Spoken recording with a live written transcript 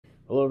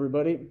Hello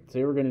everybody.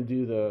 Today we're going to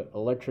do the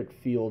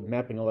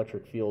mapping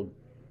electric field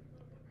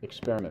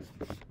experiment.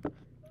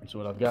 And so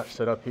what I've got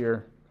set up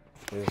here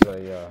is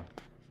a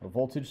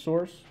voltage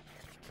source,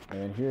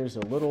 and here's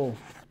a little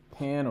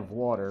pan of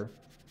water.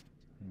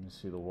 You can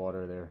see the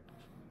water there.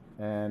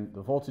 And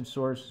the voltage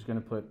source is we're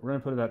going to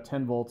put about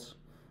 10 volts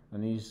on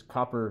these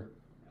copper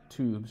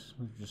tubes,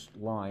 just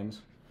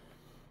lines.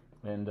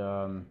 And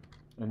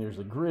there's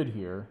a grid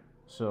here,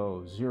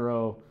 so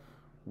 0,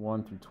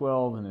 1 through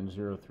 12, and then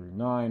 0 through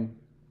 9.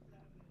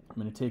 I'm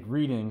going to take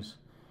readings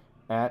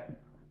at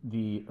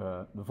the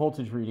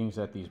voltage readings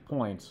at these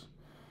points,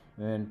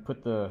 and then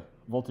put the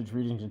voltage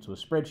readings into a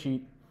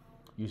spreadsheet,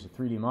 use a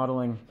 3D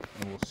modeling,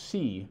 and we'll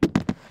see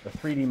a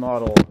 3D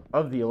model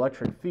of the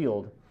electric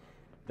field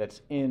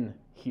that's in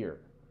here.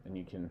 And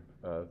you can,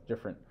 the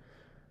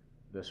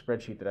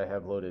spreadsheet that I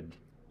have loaded,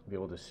 be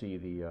able to see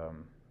the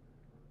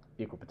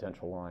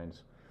equipotential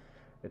lines,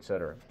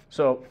 etc.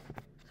 So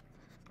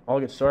I'll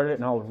get started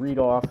and I'll read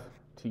off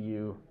to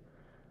you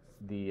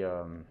the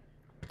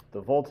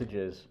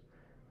voltages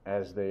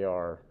as they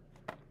are,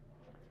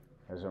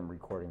 as I'm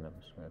recording them.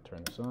 So I'm going to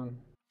turn this on.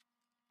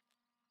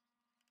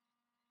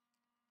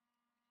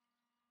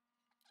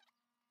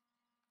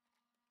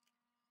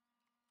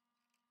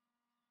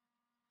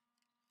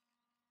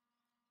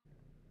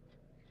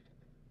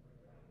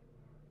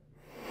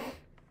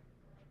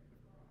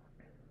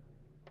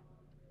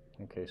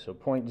 Okay, so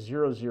point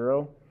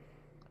 00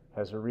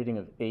 has a reading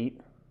of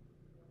 8.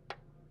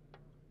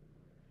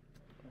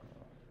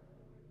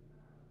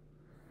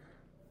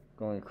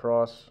 Going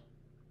across,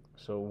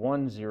 so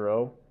 10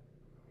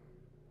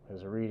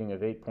 has a reading of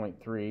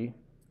 8.3,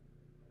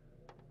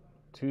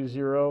 20,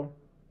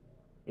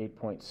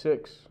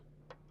 8.6,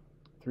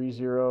 30,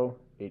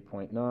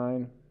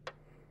 8.9,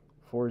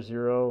 40,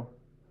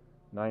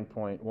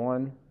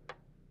 9.1,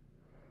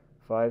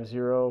 50,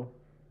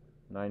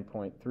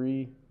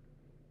 9.3,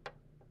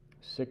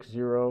 60,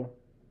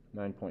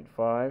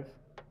 9.5,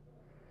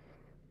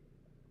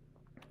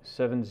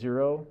 70,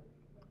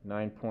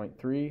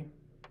 9.3,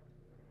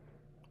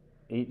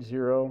 80,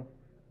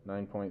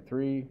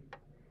 9.3,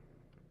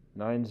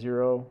 90,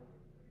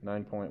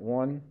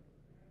 9.1,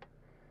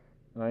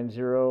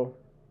 90,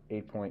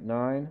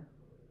 8.9.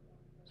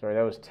 Sorry,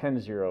 that was 10,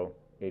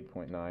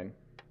 8.9.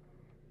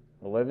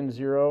 11,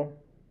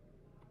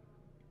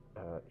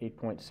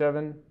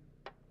 8.7.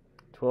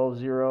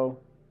 12,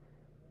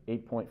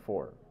 8.4.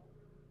 All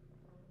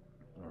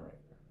right.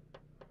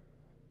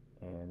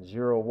 And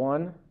 0,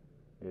 1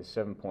 is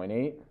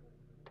 7.8.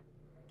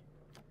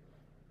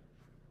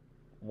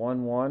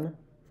 1, 1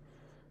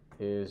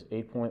 is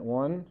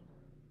 8.1.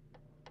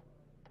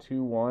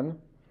 2, 1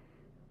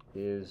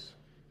 is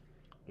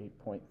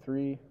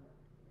 8.3.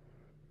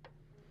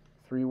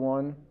 3,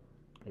 1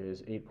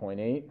 is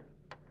 8.8.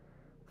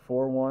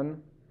 4,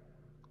 1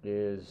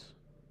 is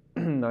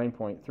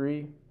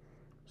 9.3.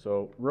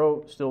 So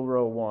still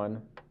row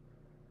 1.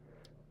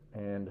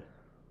 And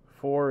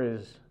 4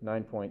 is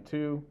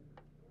 9.2.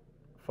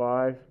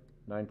 5,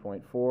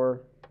 9.4.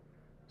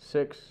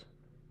 6,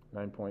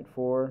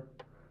 9.4.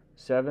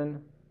 7,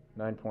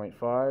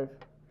 9.5,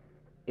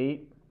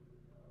 8,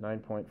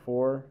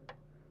 9.4,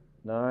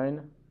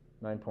 9,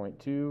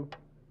 9.2,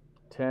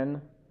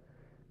 10,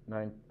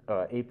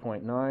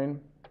 8.9,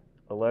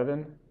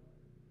 11,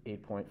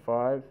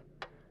 8.5,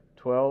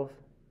 12,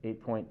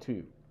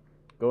 8.2.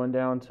 Going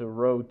down to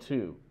row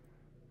 2.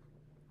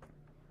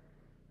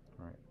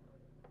 All right.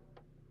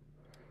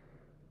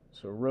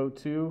 So row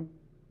 2,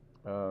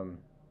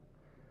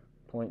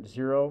 point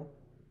 0,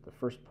 the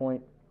first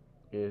point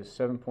is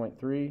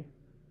 7.3,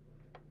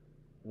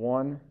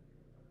 1,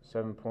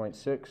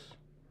 7.6,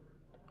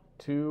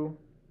 2,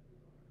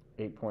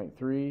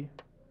 8.3,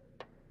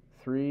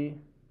 3,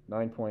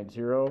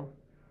 9.0,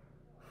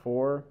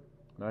 4,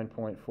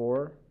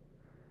 9.4,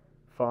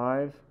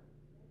 5,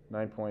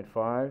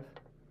 9.5,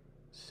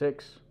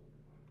 6,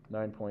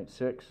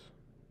 9.6,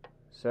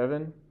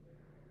 7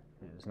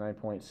 is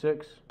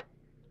 9.6,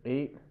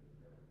 8,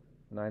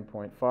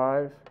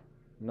 9.5,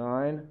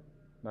 9,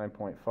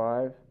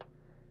 9.5,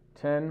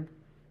 10,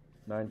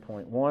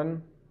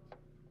 9.1,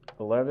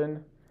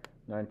 11,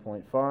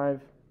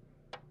 9.5,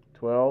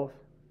 12,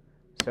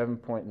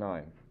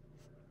 7.9.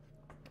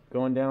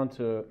 Going down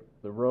to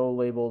the row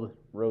labeled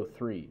row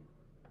 3.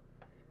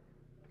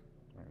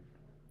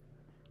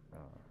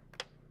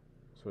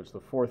 So it's the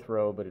 4th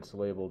row, but it's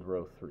labeled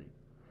row 3.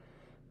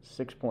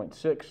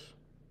 6.6,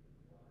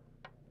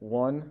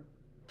 1,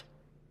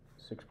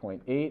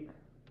 6.8. I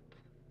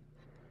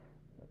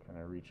kind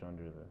of reach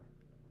under the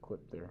clip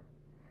there.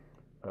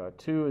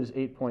 2 is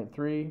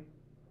 8.3,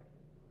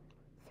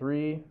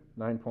 3,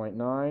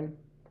 9.9,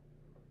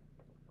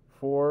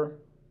 4,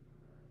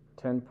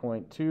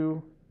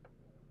 10.2,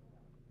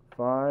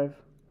 5,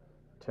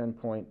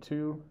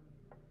 10.2,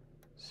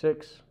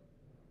 6,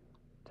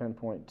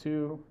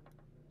 10.2,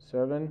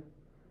 7,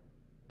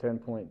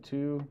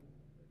 10.2,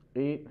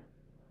 8,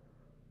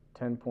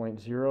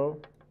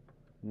 10.0,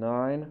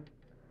 9,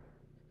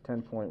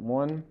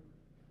 10.1,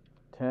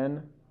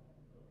 10,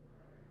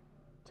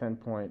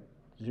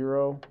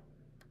 0,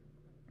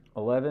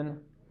 11,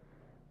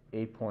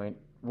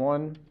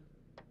 8.1,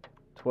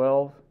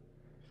 12,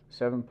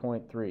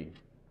 7.3.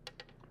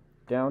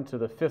 Down to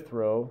the fifth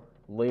row,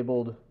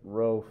 labeled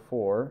row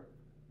 4.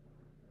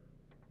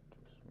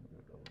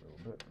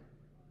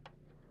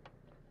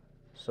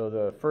 So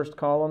the first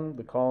column,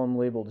 the column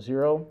labeled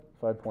 0,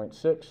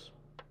 5.6,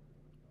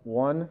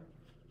 1,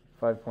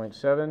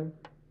 5.7,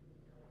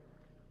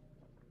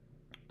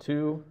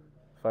 2,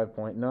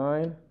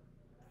 5.9,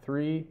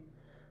 3,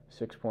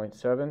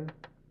 6.7,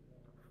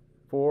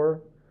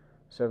 4,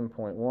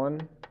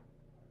 7.1,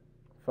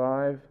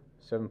 5,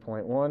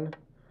 7.1,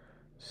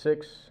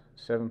 6,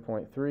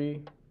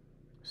 7.3,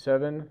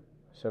 7,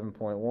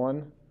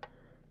 7.1,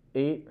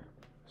 8,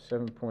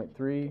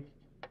 7.3,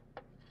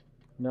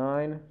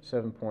 9,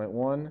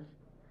 7.1,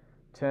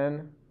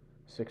 10,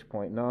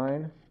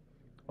 6.9,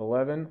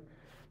 11,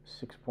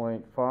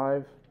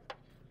 6.5,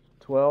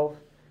 12,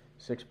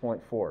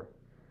 6.4.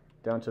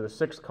 Down to the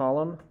sixth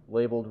column,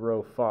 labeled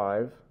row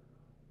 5.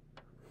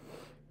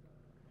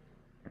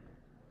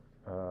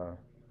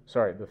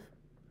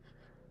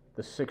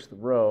 The sixth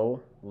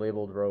row,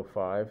 labeled row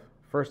 5.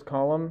 First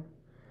column,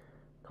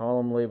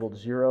 column labeled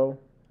 0,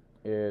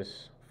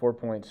 is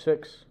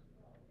 4.6,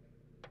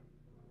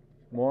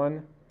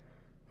 1,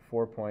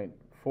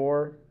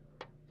 4.4,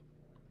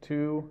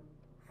 2,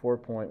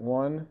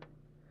 4.1,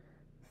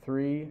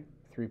 3,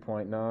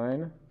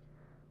 3.9,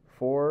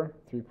 4,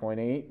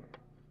 3.8,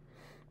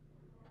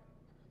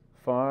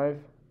 5,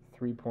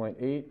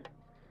 3.8,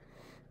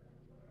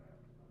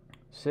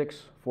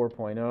 6,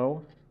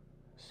 4.0,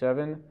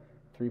 7,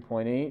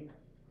 3.8,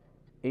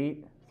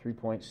 8,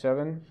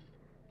 3.7,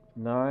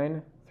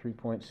 9,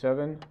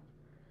 3.7,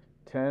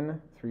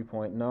 10,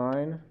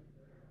 3.9,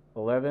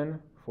 11,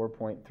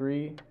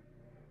 4.3,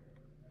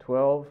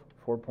 12,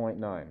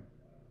 4.9.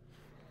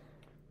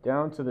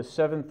 Down to the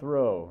seventh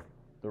row,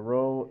 the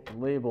row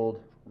labeled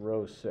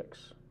row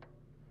 6.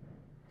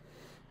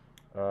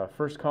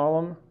 First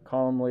column,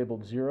 column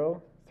labeled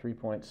 0,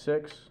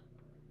 3.6,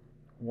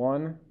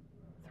 1,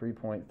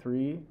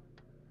 3.3,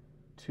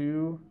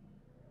 2,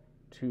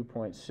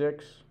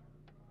 2.6,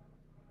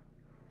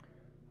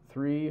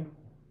 3,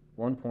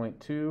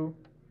 1.2,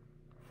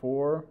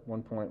 4,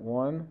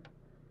 1.1,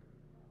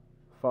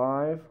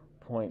 5,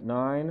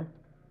 0.9,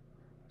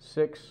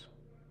 6,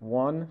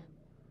 1,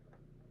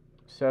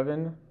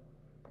 7,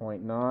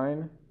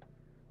 0.9,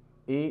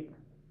 8,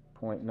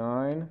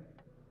 0.9,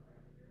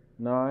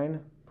 9,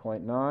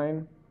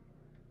 0.9,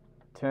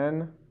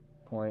 10,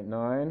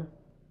 0.9,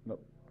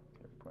 nope,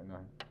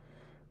 0.9,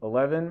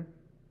 11,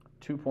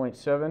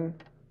 2.7,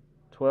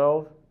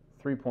 12,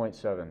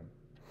 3.7.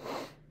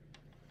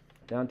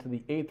 Down to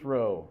the eighth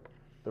row,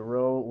 the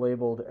row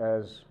labeled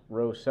as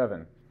row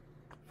 7.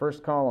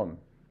 First column,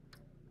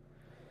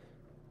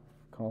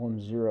 column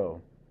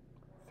 0,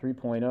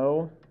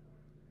 3.0,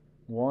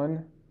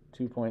 1,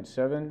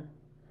 2.7,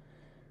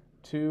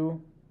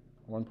 2,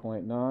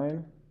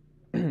 1.9,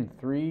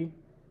 3,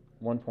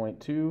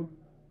 1.2,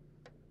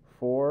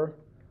 4,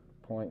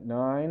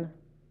 0.9,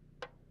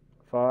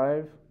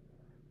 5,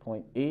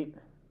 0.8,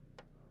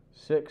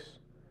 6,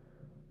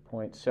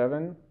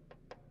 0.7,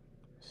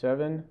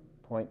 7,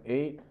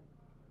 0.8,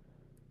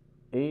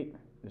 8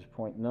 is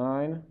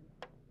 0.9,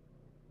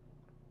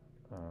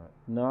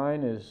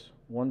 9 is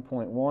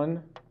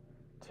 1.1,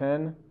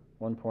 10,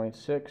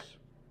 1.6,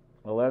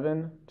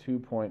 11,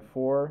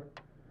 2.4,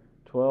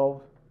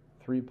 12,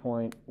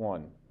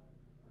 3.1.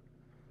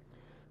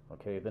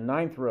 Okay, the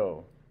ninth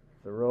row,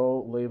 the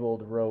row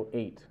labeled row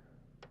 8,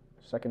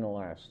 second to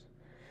last.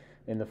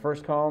 In the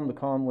first column, the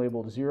column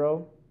labeled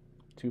 0,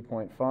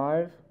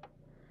 2.5,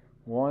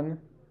 1,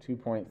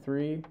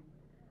 2.3,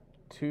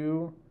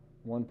 2,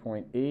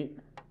 1.8,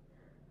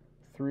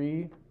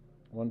 3,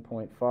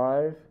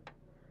 1.5,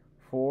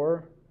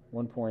 4,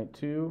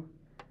 1.2,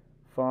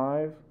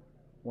 5,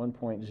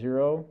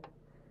 1.0,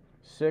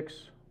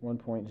 6,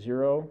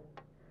 1.0,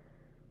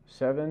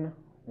 7,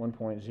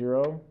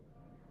 1.0,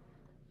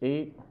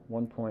 8,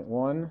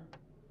 1.1,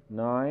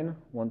 9,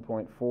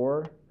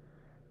 1.4,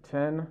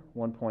 10,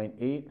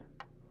 1.8,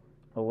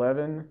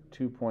 11,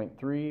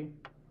 2.3,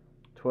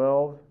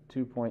 12,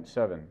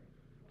 2.7.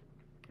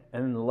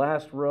 And in the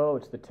last row,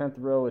 it's the 10th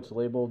row, it's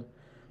labeled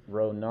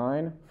row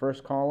 9.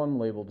 First column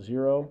labeled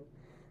 0,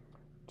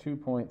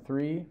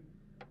 2.3,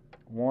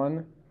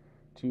 1,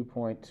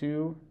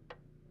 2.2,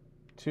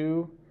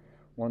 2,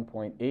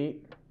 1.8,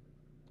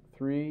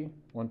 3,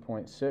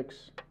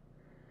 1.6,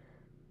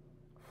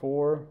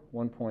 4,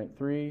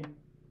 1.3,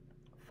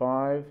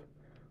 5,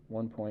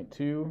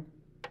 1.2,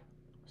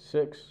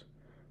 6,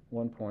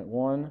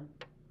 1.1,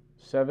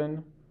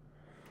 7,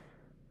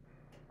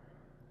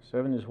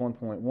 7 is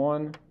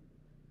 1.1,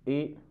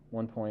 8,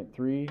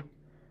 1.3,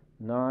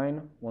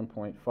 9,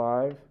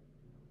 1.5,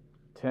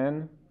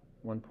 10,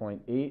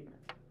 1.8,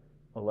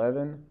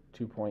 11,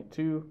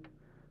 2.2,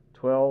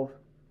 12,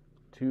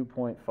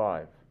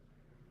 2.5.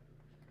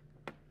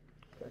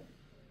 Okay.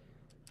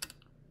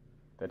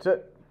 That's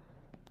it.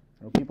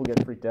 You know, people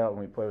get freaked out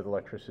when we play with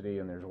electricity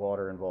and there's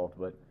water involved,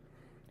 but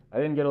I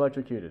didn't get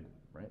electrocuted,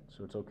 right?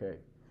 So it's okay.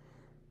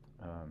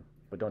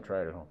 But don't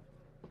try it at home.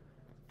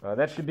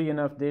 That should be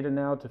enough data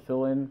now to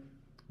fill in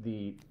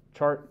the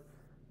chart,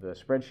 the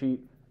spreadsheet,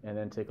 and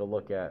then take a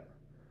look at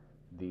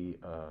the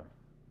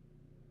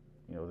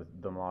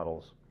the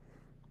models,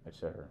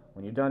 etc.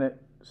 When you've done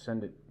it,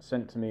 send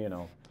it to me, and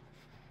I'll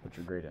put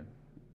your grade in.